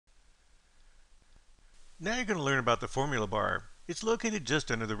Now you're going to learn about the formula bar. It's located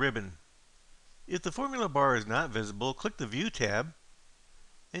just under the ribbon. If the formula bar is not visible, click the View tab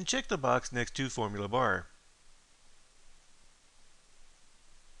and check the box next to Formula Bar.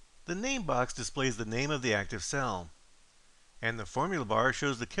 The name box displays the name of the active cell, and the formula bar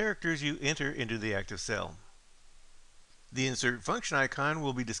shows the characters you enter into the active cell. The Insert Function icon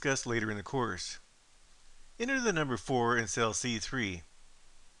will be discussed later in the course. Enter the number 4 in cell C3,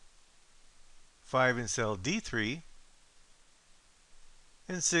 5 in cell D3,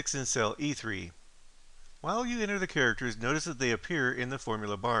 and 6 in cell E3. While you enter the characters, notice that they appear in the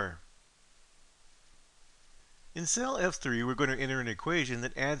formula bar. In cell F3, we're going to enter an equation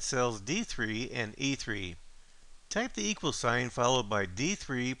that adds cells D3 and E3. Type the equal sign followed by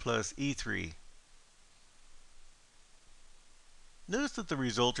D3 plus E3. Notice that the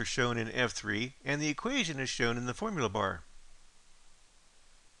results are shown in F3 and the equation is shown in the formula bar.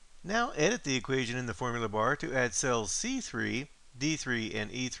 Now edit the equation in the formula bar to add cells C3, D3,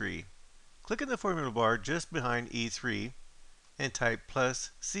 and E3. Click in the formula bar just behind E3 and type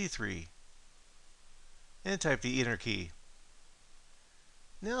plus C3. And type the Enter key.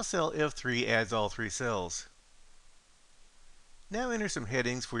 Now cell F3 adds all three cells. Now enter some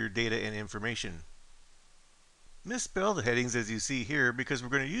headings for your data and information. Misspell the headings as you see here because we're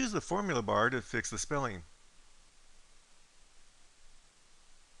going to use the formula bar to fix the spelling.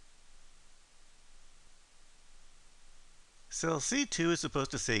 Cell C2 is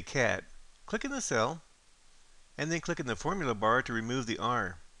supposed to say cat. Click in the cell and then click in the formula bar to remove the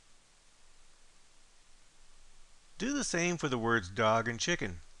R. Do the same for the words dog and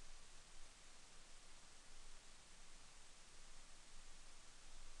chicken.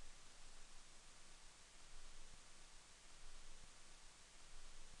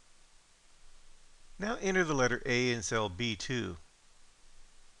 Now enter the letter A in cell B2.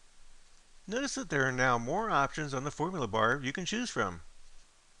 Notice that there are now more options on the formula bar you can choose from.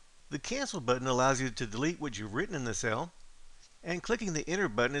 The Cancel button allows you to delete what you've written in the cell, and clicking the Enter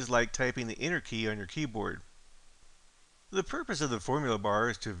button is like typing the Enter key on your keyboard. The purpose of the formula bar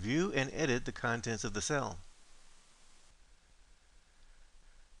is to view and edit the contents of the cell.